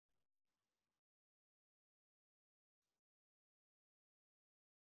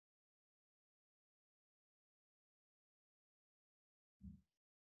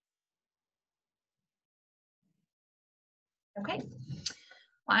Okay,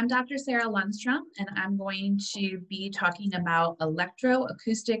 well, I'm Dr. Sarah Lundstrom, and I'm going to be talking about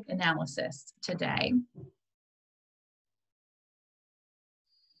electroacoustic analysis today.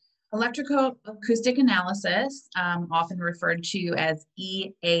 Electroacoustic analysis, often referred to as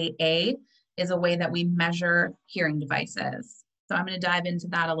EAA, is a way that we measure hearing devices. So I'm going to dive into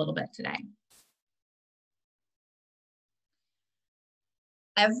that a little bit today.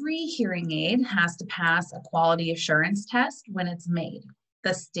 Every hearing aid has to pass a quality assurance test when it's made.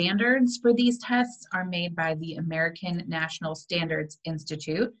 The standards for these tests are made by the American National Standards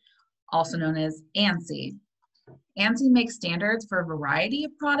Institute, also known as ANSI. ANSI makes standards for a variety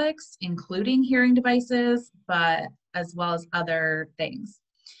of products, including hearing devices, but as well as other things.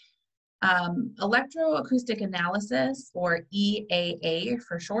 Electroacoustic analysis, or EAA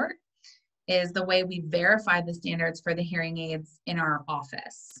for short, is the way we verify the standards for the hearing aids in our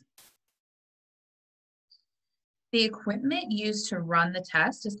office. The equipment used to run the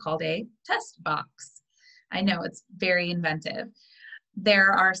test is called a test box. I know, it's very inventive.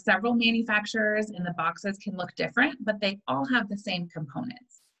 There are several manufacturers and the boxes can look different, but they all have the same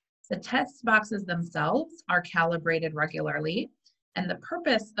components. The test boxes themselves are calibrated regularly, and the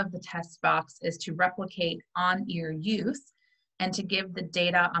purpose of the test box is to replicate on-ear use and to give the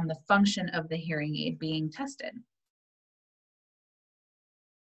data on the function of the hearing aid being tested.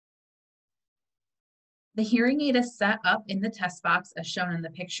 The hearing aid is set up in the test box as shown in the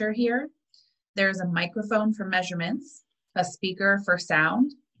picture here. There's a microphone for measurements, a speaker for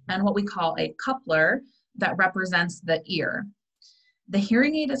sound, and what we call a coupler that represents the ear. The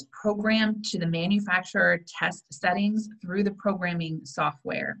hearing aid is programmed to the manufacturer test settings through the programming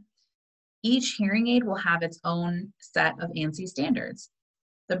software. Each hearing aid will have its own set of ANSI standards.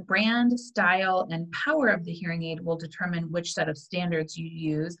 The brand, style, and power of the hearing aid will determine which set of standards you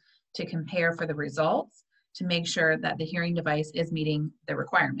use to compare for the results to make sure that the hearing device is meeting the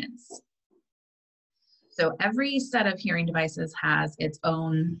requirements. So every set of hearing devices has its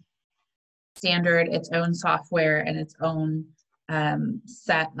own standard, its own software, and its own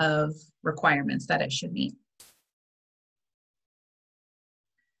set of requirements that it should meet.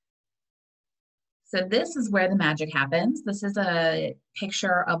 So this is where the magic happens. This is a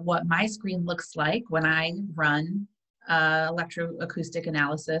picture of what my screen looks like when I run electroacoustic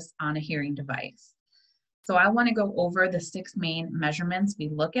analysis on a hearing device. So I want to go over the 6 main measurements we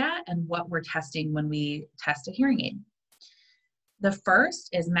look at and what we're testing when we test a hearing aid. The first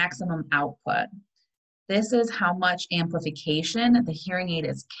is maximum output. This is how much amplification the hearing aid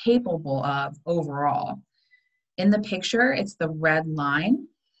is capable of overall. In the picture, it's the red line.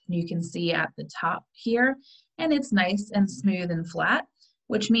 You can see at the top here, and it's nice and smooth and flat,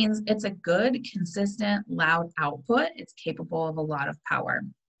 which means it's a good, consistent, loud output. It's capable of a lot of power.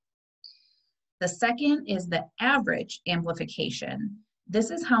 The second is the average amplification. This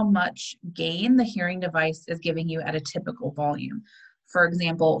is how much gain the hearing device is giving you at a typical volume. For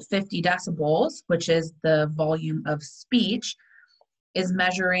example, 50 decibels, which is the volume of speech, is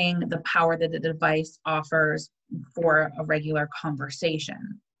measuring the power that the device offers for a regular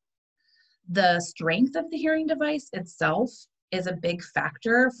conversation. The strength of the hearing device itself is a big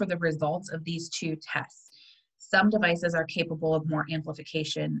factor for the results of these 2 tests. Some devices are capable of more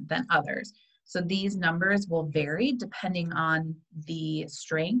amplification than others. So these numbers will vary depending on the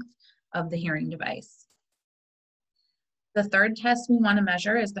strength of the hearing device. The third test we want to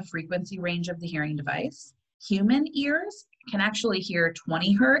measure is the frequency range of the hearing device. Human ears can actually hear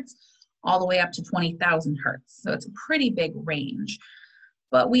 20 hertz all the way up to 20,000 hertz. So it's a pretty big range.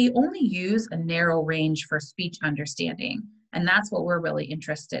 But we only use a narrow range for speech understanding, and that's what we're really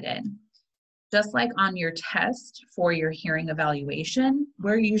interested in. Just like on your test for your hearing evaluation,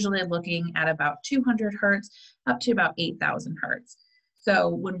 we're usually looking at about 200 hertz up to about 8,000 hertz. So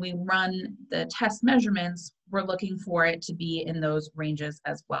when we run the test measurements, we're looking for it to be in those ranges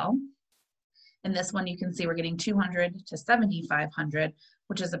as well. In this one, you can see we're getting 200 to 7,500,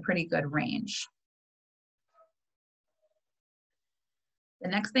 which is a pretty good range. The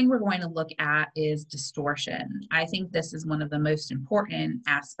next thing we're going to look at is distortion. I think this is one of the most important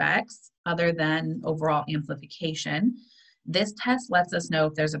aspects other than overall amplification. This test lets us know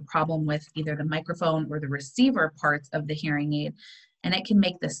if there's a problem with either the microphone or the receiver parts of the hearing aid, and it can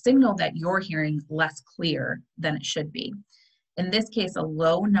make the signal that you're hearing less clear than it should be. In this case, a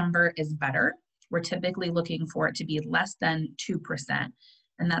low number is better. We're typically looking for it to be less than 2%,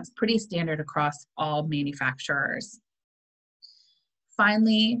 and that's pretty standard across all manufacturers.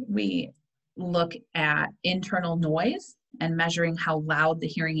 Finally, we look at internal noise and measuring how loud the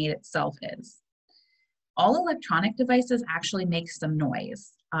hearing aid itself is. All electronic devices actually make some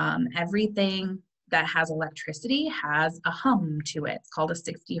noise. Everything that has electricity has a hum to it. It's called a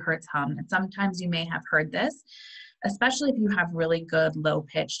 60 hertz hum. And sometimes you may have heard this, especially if you have really good low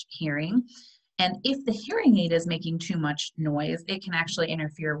pitched hearing. And if the hearing aid is making too much noise, it can actually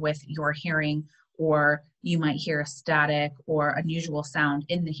interfere with your hearing, or you might hear a static or unusual sound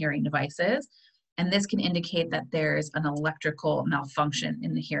in the hearing devices. And this can indicate that there's an electrical malfunction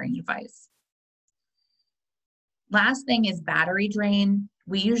in the hearing device. Last thing is battery drain.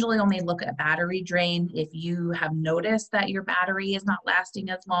 We usually only look at battery drain if you have noticed that your battery is not lasting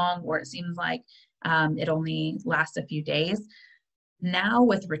as long, or it seems like it only lasts a few days. Now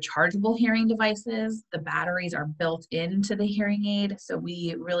with rechargeable hearing devices, the batteries are built into the hearing aid, so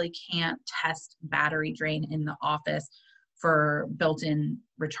we really can't test battery drain in the office for built-in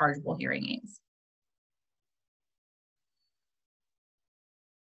rechargeable hearing aids.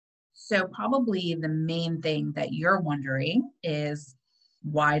 So probably the main thing that you're wondering is,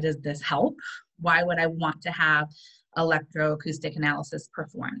 why does this help? Why would I want to have electroacoustic analysis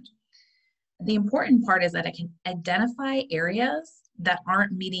performed? The important part is that it can identify areas that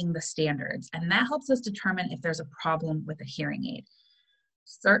aren't meeting the standards, and that helps us determine if there's a problem with the hearing aid.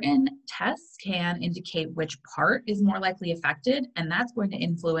 Certain tests can indicate which part is more likely affected, and that's going to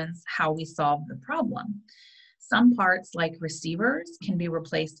influence how we solve the problem. Some parts, like receivers, can be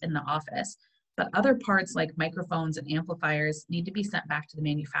replaced in the office, but other parts, like microphones and amplifiers, need to be sent back to the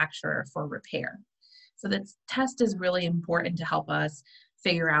manufacturer for repair. So this test is really important to help us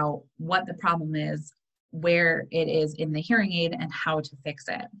figure out what the problem is, where it is in the hearing aid, and how to fix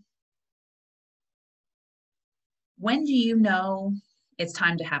it. When do you know it's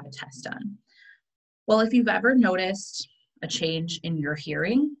time to have a test done? Well, if you've ever noticed a change in your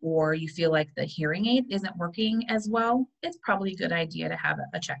hearing, or you feel like the hearing aid isn't working as well, it's probably a good idea to have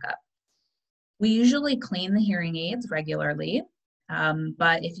a checkup. We usually clean the hearing aids regularly,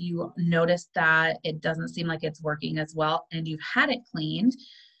 but if you notice that it doesn't seem like it's working as well and you've had it cleaned,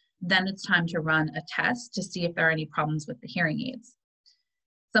 then it's time to run a test to see if there are any problems with the hearing aids.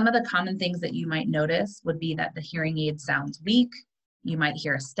 Some of the common things that you might notice would be that the hearing aid sounds weak. You might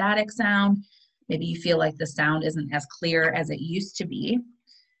hear a static sound. Maybe you feel like the sound isn't as clear as it used to be.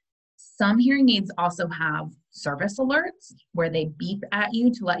 Some hearing aids also have service alerts where they beep at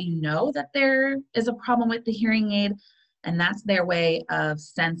you to let you know that there is a problem with the hearing aid, and that's their way of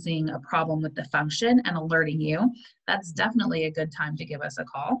sensing a problem with the function and alerting you. That's definitely a good time to give us a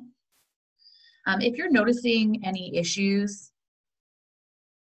call. If you're noticing any issues,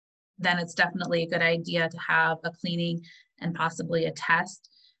 then it's definitely a good idea to have a cleaning and possibly a test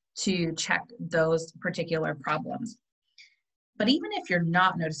to check those particular problems. But even if you're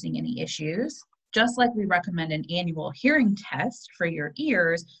not noticing any issues, just like we recommend an annual hearing test for your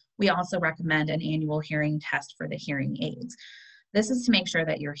ears, we also recommend an annual hearing test for the hearing aids. This is to make sure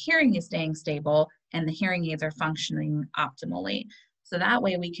that your hearing is staying stable and the hearing aids are functioning optimally. So that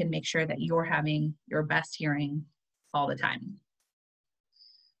way we can make sure that you're having your best hearing all the time.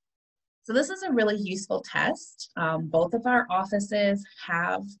 So this is a really useful test. Both of our offices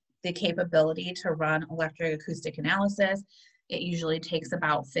have the capability to run electroacoustic analysis. It usually takes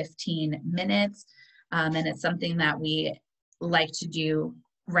about 15 minutes, and it's something that we like to do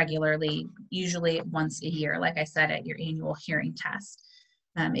regularly, usually once a year, like I said, at your annual hearing test.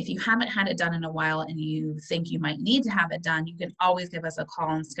 If you haven't had it done in a while and you think you might need to have it done, you can always give us a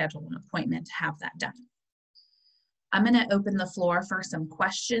call and schedule an appointment to have that done. I'm going to open the floor for some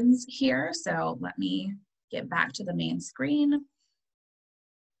questions here, so let me get back to the main screen.